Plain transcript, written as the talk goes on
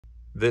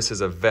This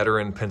is a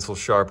veteran pencil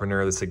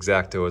sharpener. This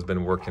X-ACTO has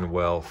been working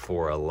well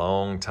for a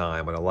long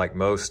time. What I like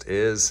most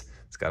is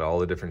it's got all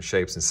the different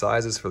shapes and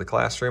sizes for the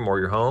classroom or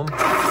your home.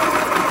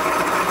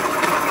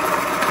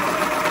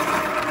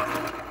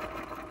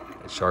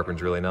 It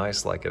sharpens really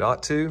nice like it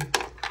ought to.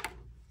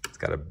 It's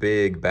got a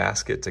big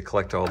basket to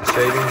collect all the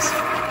shavings.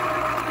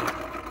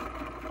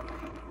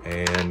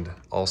 And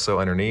also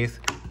underneath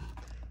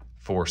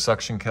 4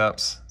 suction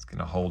cups. It's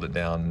gonna hold it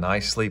down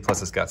nicely.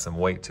 Plus it's got some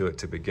weight to it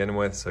to begin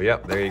with. So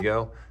yep, there you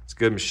go. It's a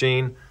good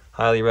machine.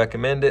 Highly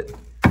recommend it.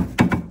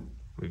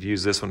 We've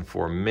used this one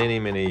for many,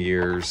 many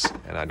years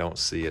and I don't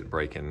see it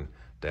breaking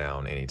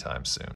down anytime soon.